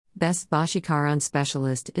Best Vashikaran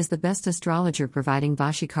specialist is the best astrologer providing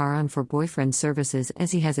Vashikaran for boyfriend services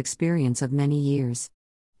as he has experience of many years.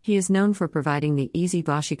 He is known for providing the easy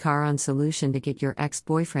Vashikaran solution to get your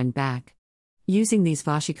ex-boyfriend back. Using these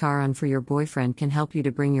Vashikaran for your boyfriend can help you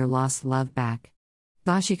to bring your lost love back.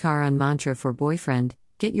 Vashikaran mantra for boyfriend: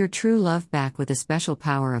 get your true love back with the special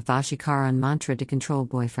power of Vashikaran mantra to control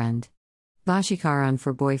boyfriend. Vashikaran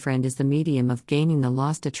for boyfriend is the medium of gaining the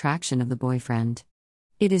lost attraction of the boyfriend.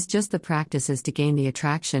 It is just the practices to gain the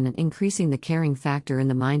attraction and increasing the caring factor in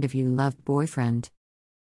the mind of you loved boyfriend.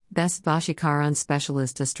 Best Vashikaran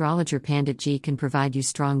specialist astrologer Pandit Ji can provide you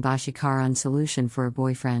strong Vashikaran solution for a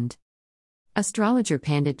boyfriend. Astrologer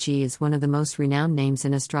Pandit Ji is one of the most renowned names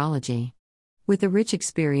in astrology. With a rich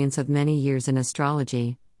experience of many years in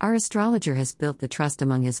astrology, our astrologer has built the trust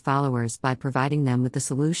among his followers by providing them with the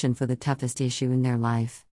solution for the toughest issue in their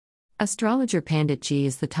life. Astrologer Pandit Ji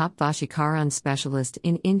is the top Vashikaran specialist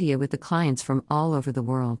in India with the clients from all over the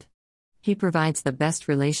world. He provides the best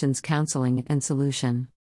relations counseling and solution.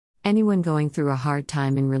 Anyone going through a hard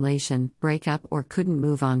time in relation, breakup or couldn't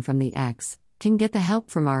move on from the ex, can get the help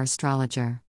from our astrologer.